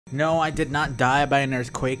No, I did not die by an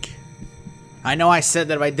earthquake. I know I said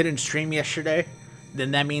that if I didn't stream yesterday,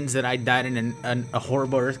 then that means that I died in a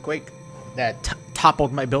horrible earthquake that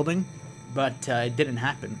toppled my building, but it didn't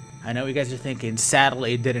happen. I know you guys are thinking,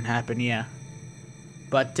 sadly, it didn't happen, yeah.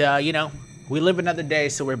 But, you know, we live another day,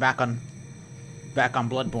 so we're back on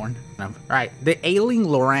Bloodborne. Alright, the Ailing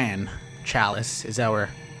Loran Chalice is our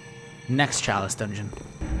next chalice dungeon.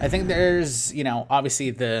 I think there's, you know,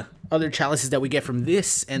 obviously the other chalices that we get from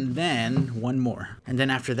this, and then one more. And then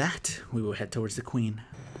after that, we will head towards the Queen.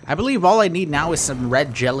 I believe all I need now is some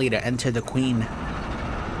red jelly to enter the Queen's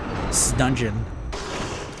dungeon.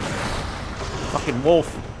 Fucking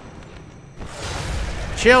wolf.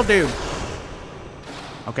 Chill, dude.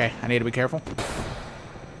 Okay, I need to be careful.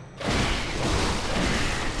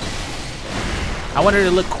 I wanted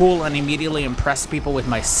to look cool and immediately impress people with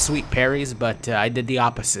my sweet parries, but I did the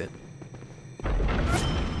opposite.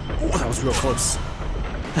 Oh, that was real close.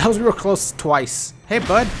 That was real close twice. Hey,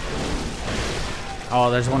 bud. Oh,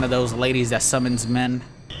 there's one of those ladies that summons men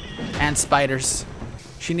and spiders.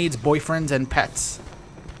 She needs boyfriends and pets.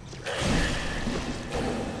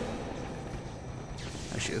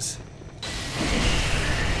 There she is.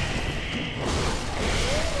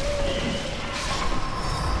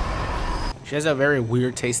 She has a very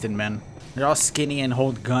weird taste in men. They're all skinny and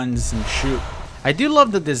hold guns and shoot. I do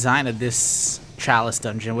love the design of this chalice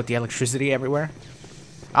dungeon with the electricity everywhere.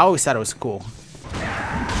 I always thought it was cool.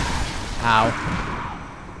 Ow.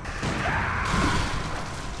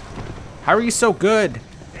 How are you so good?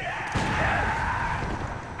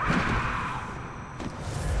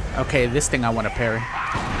 Okay, this thing I want to parry.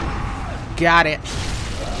 Got it.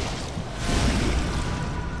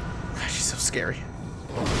 God, she's so scary.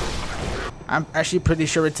 I'm actually pretty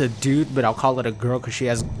sure it's a dude, but I'll call it a girl because she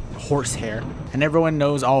has horse hair. And everyone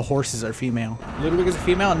knows all horses are female. Ludwig is a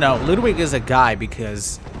female? No, Ludwig is a guy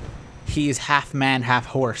because he's half man, half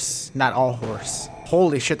horse. Not all horse.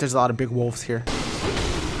 Holy shit, there's a lot of big wolves here.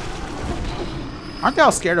 Aren't they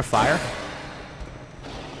all scared of fire?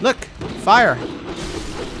 Look, fire.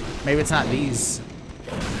 Maybe it's not these.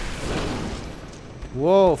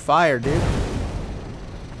 Whoa, fire, dude.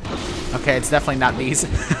 Okay, it's definitely not these.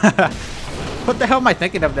 What the hell am I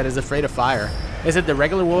thinking of that is afraid of fire? Is it the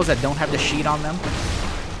regular wolves that don't have the sheet on them?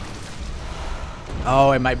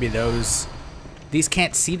 Oh, it might be those. These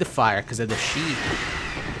can't see the fire because of the sheet.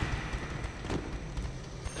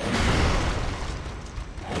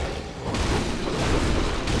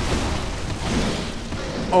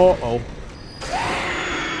 Uh-oh.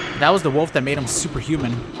 That was the wolf that made him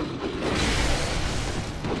superhuman.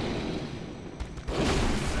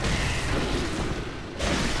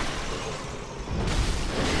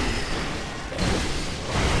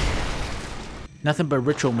 Nothing but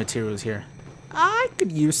ritual materials here. I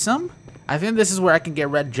could use some. I think this is where I can get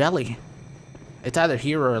red jelly. It's either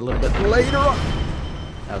here or a little bit later on.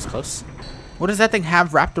 That was close. What does that thing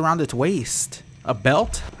have wrapped around its waist? A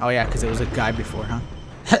belt? Oh yeah, because it was a guy before, huh?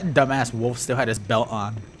 That dumbass wolf still had his belt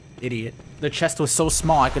on. Idiot. The chest was so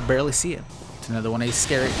small I could barely see it. It's another one of these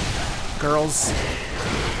scary girls.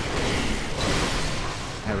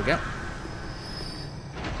 There we go.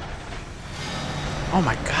 Oh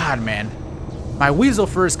my god, man. My weasel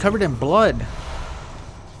fur is covered in blood.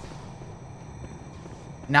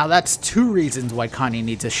 Now that's 2 reasons why Connie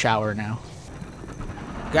needs a shower now.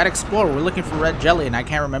 Gotta explore. We're looking for red jelly, and I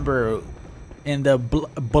can't remember in the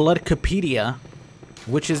Bloodcopedia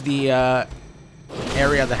which is the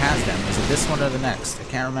area that has them. Is it this one or the next? I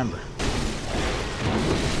can't remember.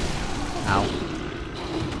 Ow.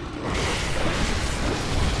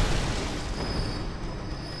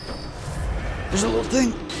 There's a little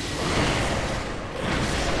thing.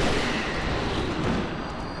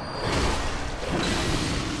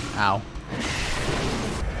 Ow.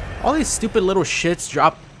 All these stupid little shits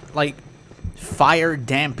drop, like, fire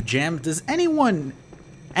damp gems. Does anyone,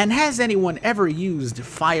 and has anyone ever used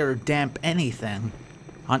fire damp anything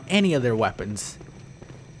on any of their weapons?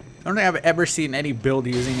 I don't think I've ever seen any build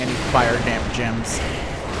using any fire damp gems.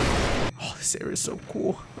 Oh, this area is so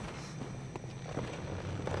cool.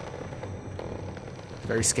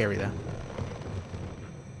 Very scary, though.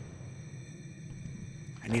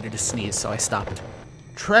 I needed to sneeze, so I stopped.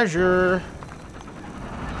 Treasure!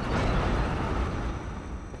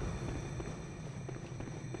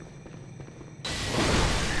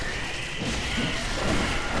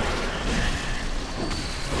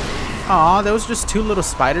 Aw, there was just 2 little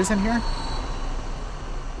spiders in here?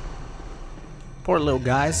 Poor little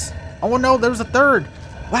guys. Oh no, there was a 3rd!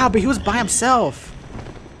 Wow, but he was by himself!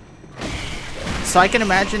 So I can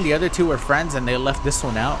imagine the other 2 were friends and they left this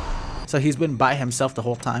one out. So he's been by himself the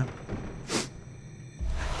whole time.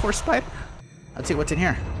 Poor spider. Let's see what's in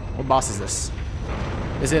here. What boss is this?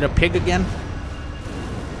 Is it a pig again?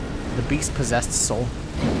 The beast possessed soul.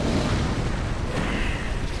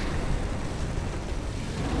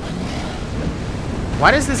 Why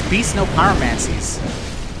does this beast know pyromancies?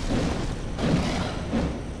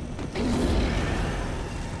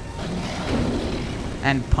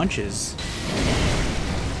 And punches.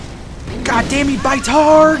 God damn, he bites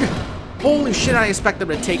hard! Holy shit, I expect him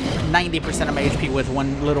to take 90% of my HP with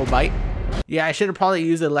one little bite. Yeah, I should have probably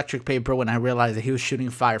used the electric paper when I realized that he was shooting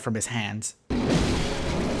fire from his hands.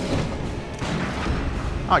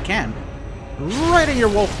 Oh, I can. Right in your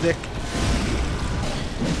wolf dick.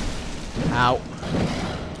 Ow.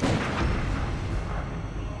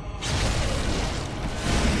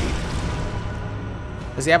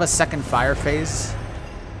 Does he have a second fire phase?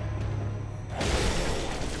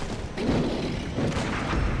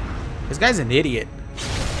 This guy's an idiot.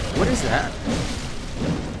 What is that?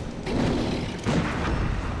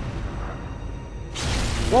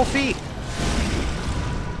 Wolfie!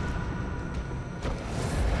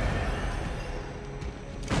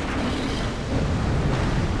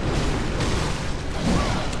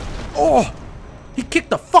 Oh! He kicked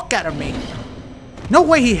the fuck out of me! No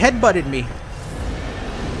way he headbutted me!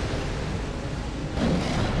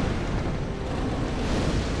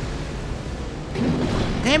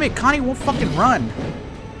 Damn it, Connie won't fucking run.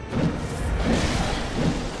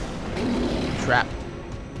 Trap.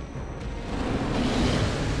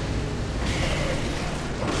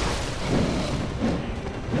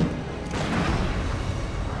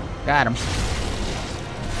 Got him.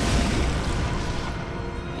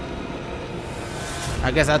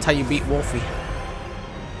 I guess that's how you beat Wolfie.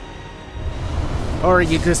 Or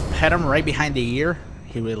you just pet him right behind the ear.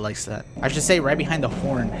 He really likes that. I should say right behind the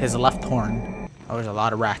horn, his left horn. Oh, there's a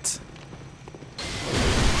lot of rats.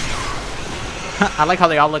 I like how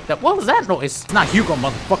they all looked up. What was that noise? It's not Hugo,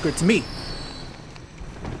 motherfucker. It's me.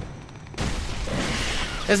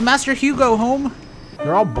 Is Master Hugo home?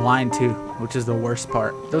 They're all blind too, which is the worst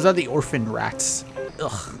part. Those are the orphan rats.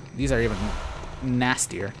 Ugh, these are even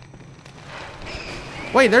nastier.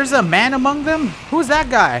 Wait, there's a man among them? Who's that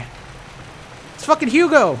guy? It's fucking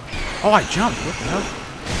Hugo. Oh, I jumped. What the hell?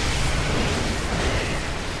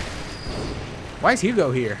 Why is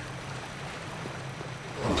Hugo here?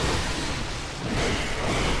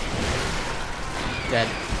 Dead.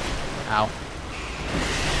 Ow.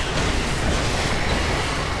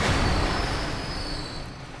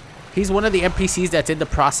 He's one of the NPCs that's in the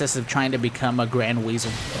process of trying to become a Grand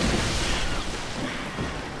Weasel.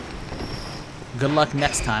 Good luck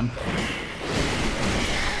next time.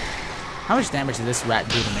 How much damage did this rat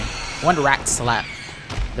do to me? One rat slap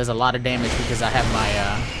does a lot of damage because I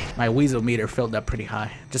have my weasel meter filled up pretty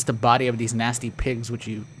high. Just the body of these nasty pigs which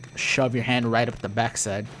you shove your hand right up the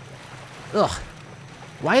backside. Ugh.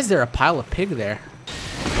 Why is there a pile of pig there?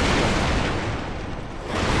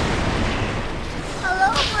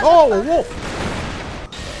 Hello, oh, a wolf!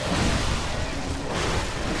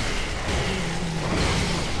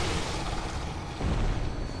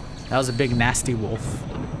 That was a big nasty wolf.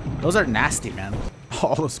 Those are nasty, man.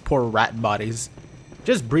 All those poor rat bodies.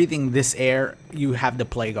 Just breathing this air, you have the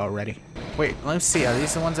plague already. Wait, let me see. Are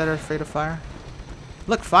these the ones that are afraid of fire?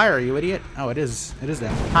 Look, fire, you idiot. Oh, it is. It is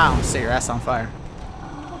them. How? Set your ass on fire.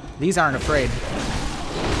 These aren't afraid.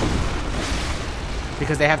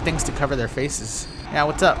 Because they have things to cover their faces. Yeah,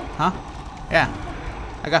 what's up? Huh? Yeah.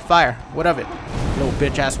 I got fire. What of it? Little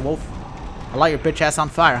bitch-ass wolf. I light your bitch ass on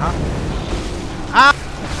fire, huh?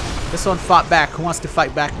 Ah! This one fought back. Who wants to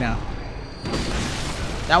fight back now?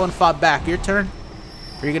 That one fought back. Your turn?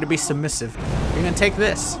 Or are you gonna be submissive? You're gonna take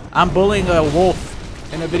this. I'm bullying a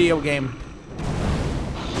wolf in a video game.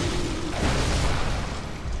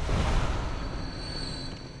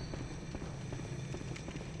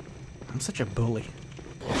 I'm such a bully.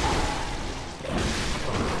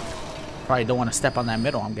 Probably don't want to step on that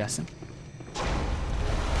middle, I'm guessing.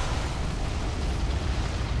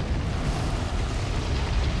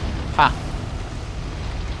 Ha.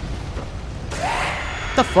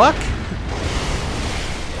 What the fuck?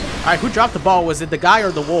 Alright, who dropped the ball? Was it the guy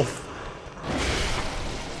or the wolf?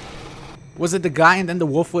 Was it the guy and then the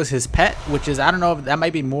wolf was his pet? Which is, I don't know, if that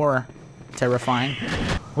might be more terrifying.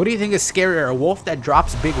 What do you think is scarier? A wolf that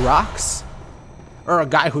drops big rocks? Or a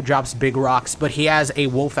guy who drops big rocks, but he has a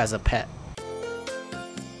wolf as a pet?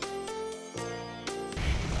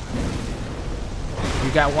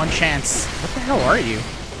 You got one chance. What the hell are you?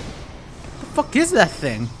 What the fuck is that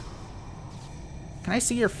thing? Can I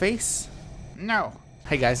see your face? No.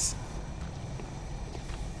 Hey guys.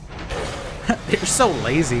 They're so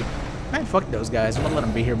lazy. Man, fuck those guys. I'm gonna let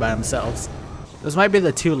them be here by themselves. Those might be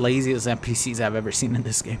the two laziest NPCs I've ever seen in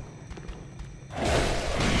this game.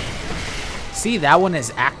 See, that one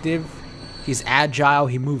is active. He's agile.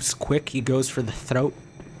 He moves quick. He goes for the throat.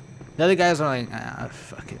 The other guys are like, ah,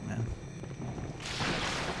 fuck it, man.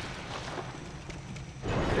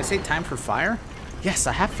 Did I say time for fire? Yes,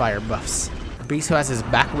 I have fire buffs. A beast who has his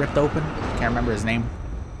back ripped open. Can't remember his name.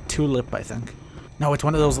 Tulip, I think. No, it's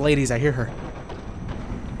one of those ladies. I hear her.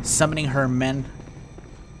 Summoning her men.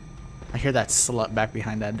 I hear that slut back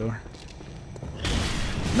behind that door.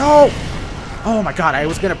 No! Oh my god, I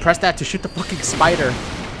was gonna press that to shoot the fucking spider.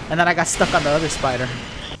 And then I got stuck on the other spider.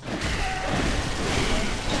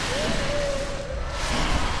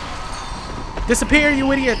 Disappear,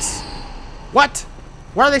 you idiots! What?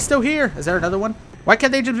 Why are they still here? Is there another one? Why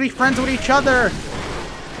can't they just be friends with each other?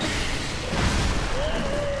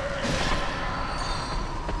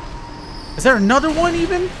 Is there another one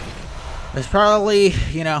even? There's probably,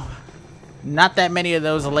 you know, not that many of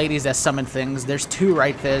those ladies that summon things. There's two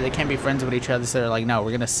right there. They can't be friends with each other, so they're like, no,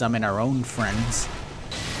 we're gonna summon our own friends.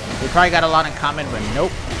 We probably got a lot in common, but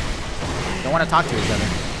nope. Don't want to talk to each other.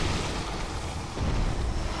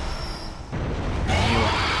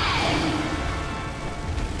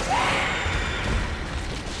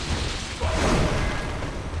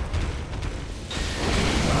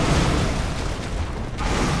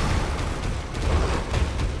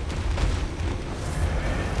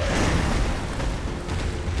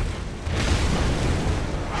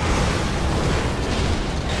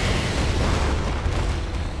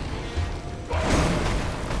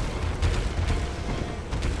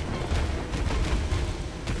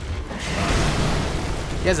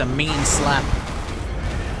 He has a mean slap.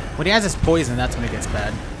 When he has his poison, that's when it gets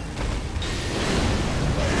bad.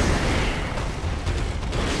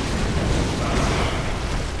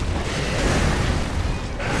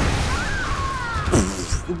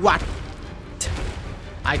 What?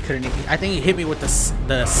 I couldn't even. I think he hit me with the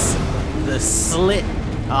slit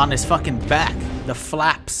on his fucking back. The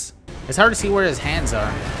flaps. It's hard to see where his hands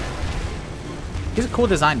are. He's a cool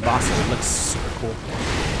design boss. It looks super cool.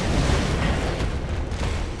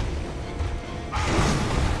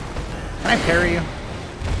 Can I parry you?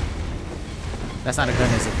 That's not a gun,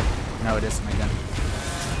 is it? No, it is my gun.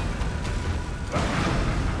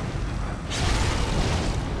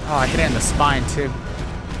 Oh, I hit it in the spine, too.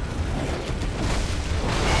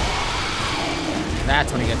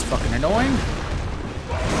 That's when he gets fucking annoying.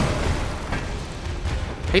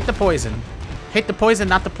 Hate the poison. Hate the poison,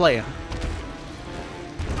 not the player.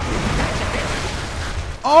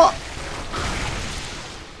 Oh!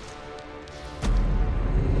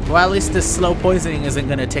 Well, at least this slow poisoning isn't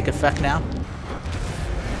gonna take effect now.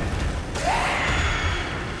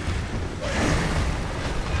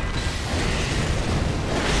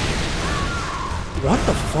 What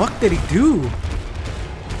the fuck did he do?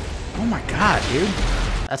 Oh my god, dude.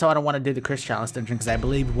 That's why I don't want to do the Chris Chalice dungeon, because I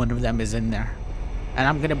believe one of them is in there. And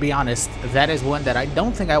I'm gonna be honest, that is one that I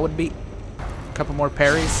don't think I would beat. A couple more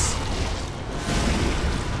parries.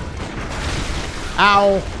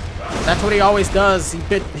 Ow! That's what he always does.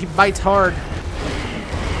 He bites hard.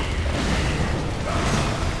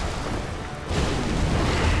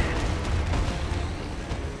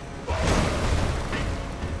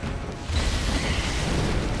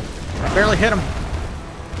 I barely hit him.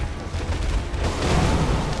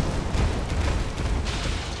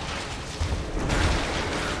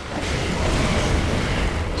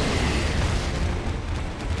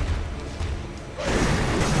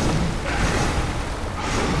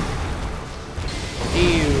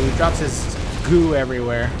 Drops his goo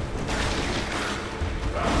everywhere.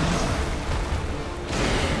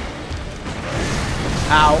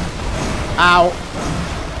 Ow. Ow.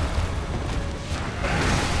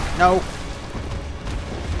 No.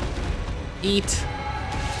 Eat.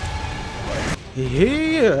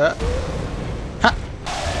 Yeah. Ha.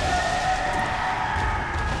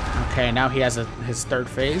 Okay, now he has his third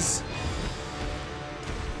phase.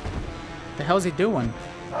 What the hell is he doing?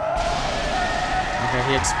 Okay,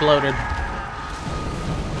 he exploded.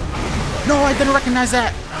 No, I didn't recognize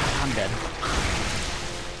that. Oh, I'm dead.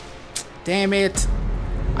 Damn it.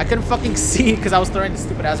 I couldn't fucking see because I was throwing the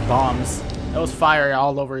stupid ass bombs. There was fire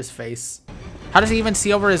all over his face. How does he even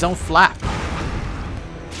see over his own flap?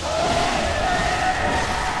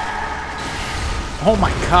 Oh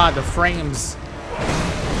my god, the frames.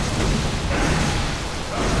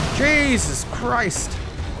 Jesus Christ.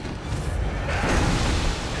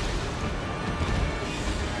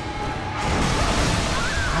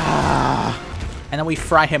 And then we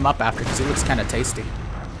fry him up after because he looks kind of tasty.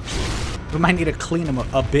 We might need to clean him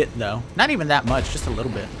a bit though. Not even that much, just a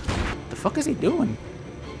little bit. The fuck is he doing?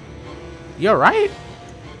 You alright?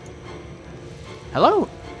 Hello?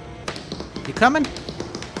 You coming?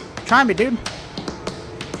 Try me, dude.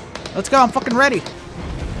 Let's go, I'm fucking ready.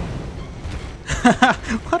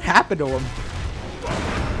 What happened to him?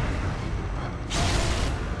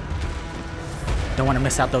 Don't want to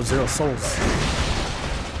miss out those 0 souls.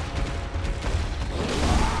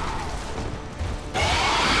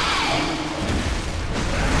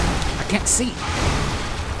 I can't see.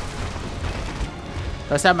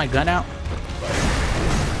 Do I still have my gun out?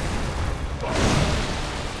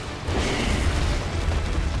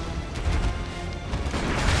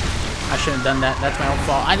 I shouldn't have done that. That's my own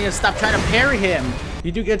fault. I need to stop trying to parry him.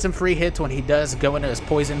 You do get some free hits when he does go into his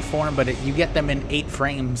poison form, but you get them in 8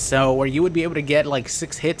 frames. So where you would be able to get like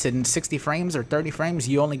 6 hits in 60 frames or 30 frames,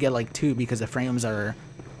 you only get like 2 because the frames are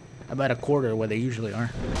about a quarter where they usually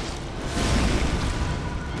are.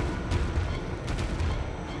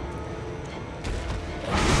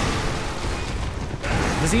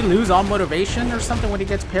 Does he lose all motivation or something when he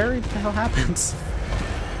gets parried? What the hell happens?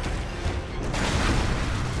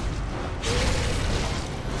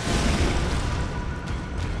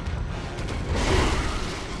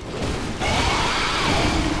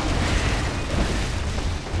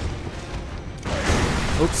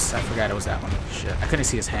 Oops, I forgot it was that one. Shit, I couldn't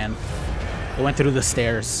see his hand. It went through the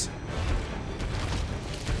stairs.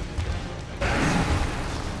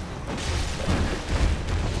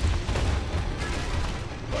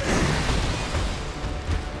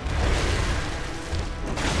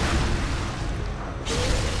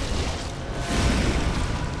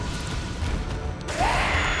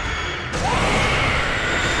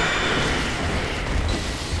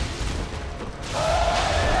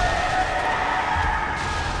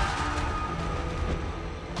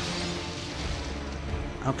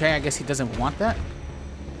 Okay, I guess he doesn't want that.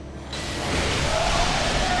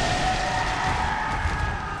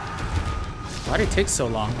 Why did it take so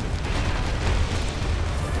long?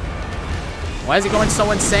 Why is he going so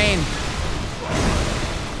insane?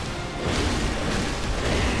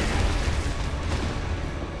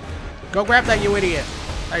 Go grab that, you idiot.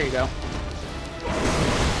 There you go.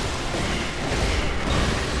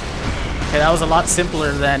 Okay, that was a lot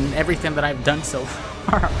simpler than everything that I've done so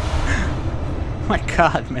far. My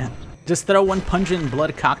god, man. Just throw one pungent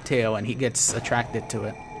blood cocktail and he gets attracted to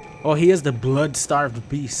it. Oh, he is the blood-starved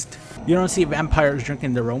beast. You don't see vampires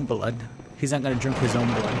drinking their own blood. He's not gonna drink his own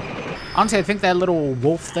blood. Honestly, I think that little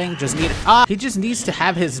wolf thing just needed... he just needs to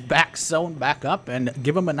have his back sewn back up and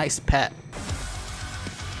give him a nice pet.